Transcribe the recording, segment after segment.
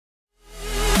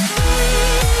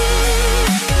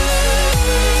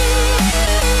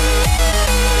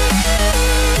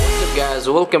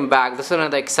welcome back. This is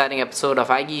another exciting episode of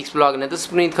iGeeks Vlog, and this is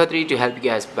Puneet Khatri to help you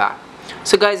guys back.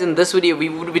 So guys, in this video we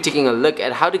would be taking a look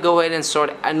at how to go ahead and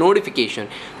start a notification.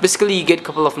 Basically you get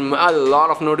a lot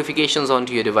of notifications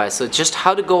onto your device, so just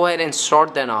how to go ahead and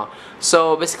sort them out.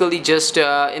 So basically just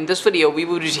in this video we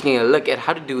will be taking a look at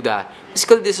how to do that.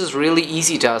 Basically this is really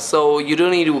easy task, so you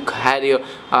don't need to have your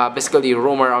basically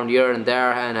roam around here and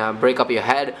there and break up your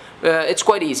head. It's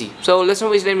quite easy. So let's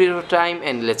not waste any of time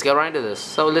and let's get right into this.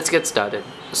 So let's get started.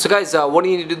 So guys, what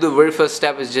you need to do, the very first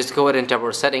step is just go ahead and tap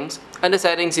our settings. Under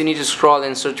settings you need to scroll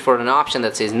and search for an option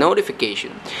that says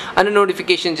notification. Under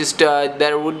notification, just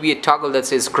there would be a toggle that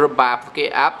says group by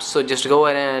apps, so just go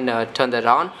ahead and turn that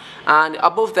on, and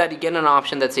above that you get an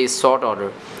option that says sort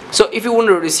order. So if you want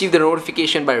to receive the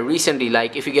notification by recently,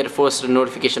 like if you get first a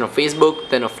notification of Facebook,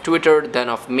 then of Twitter, then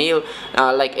of mail,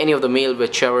 like any of the mail,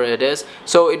 whichever it is,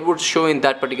 so it would show in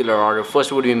that particular order.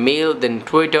 First would be mail, then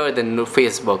Twitter, then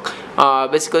Facebook.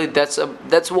 Basically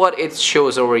that's what it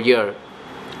shows over here,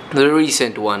 the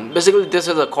recent one. Basically this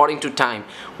is according to time,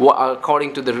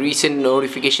 according to the recent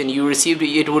notification you received,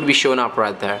 it would be shown up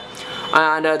right there.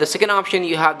 And the second option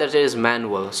you have, that is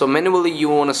manual. So manually you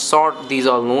want to sort these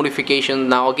all notifications.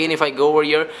 Now again, if I go over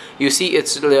here, you see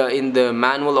it's in the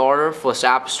manual order. First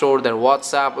App Store, then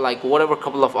WhatsApp, like whatever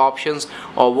couple of options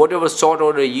or whatever sort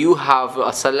order you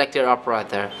have selected up right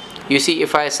there. You see,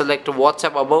 if I select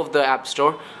WhatsApp above the App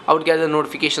Store, I would get the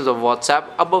notifications of WhatsApp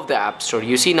above the App Store.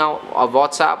 You see now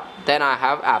WhatsApp, then I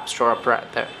have App Store up right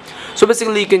there. So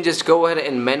basically you can just go ahead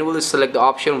and manually select the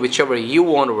option whichever you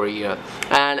want over here.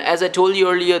 And as I told you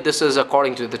earlier, this is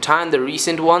according to the time, the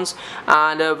recent ones.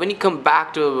 And when you come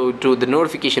back to the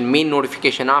notification, main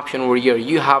notification option over here,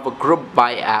 you have a group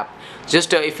by app.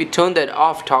 Just if you turn that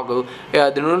off toggle,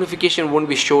 the notification won't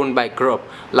be shown by group.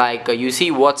 Like you see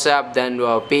WhatsApp, then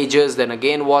pages, then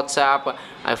again WhatsApp.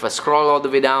 If I scroll all the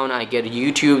way down, I get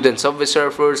YouTube, then Subway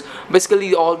Surfers.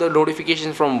 Basically all the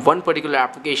notifications from one particular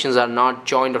applications are not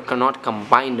joined or cannot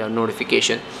combine the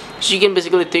notification. So you can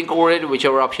basically think over it,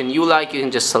 whichever option you like, you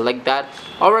can just select that.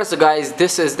 Alright, so guys,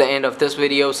 this is the end of this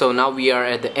video. So now we are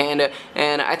at the end,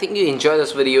 and I think you enjoyed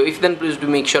this video. If then, please do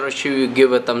make sure to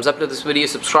give a thumbs up to this video,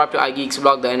 subscribe to iGeeks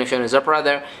Vlog, the animation is up right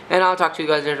there, and I'll talk to you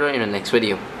guys later in the next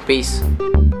video. Peace.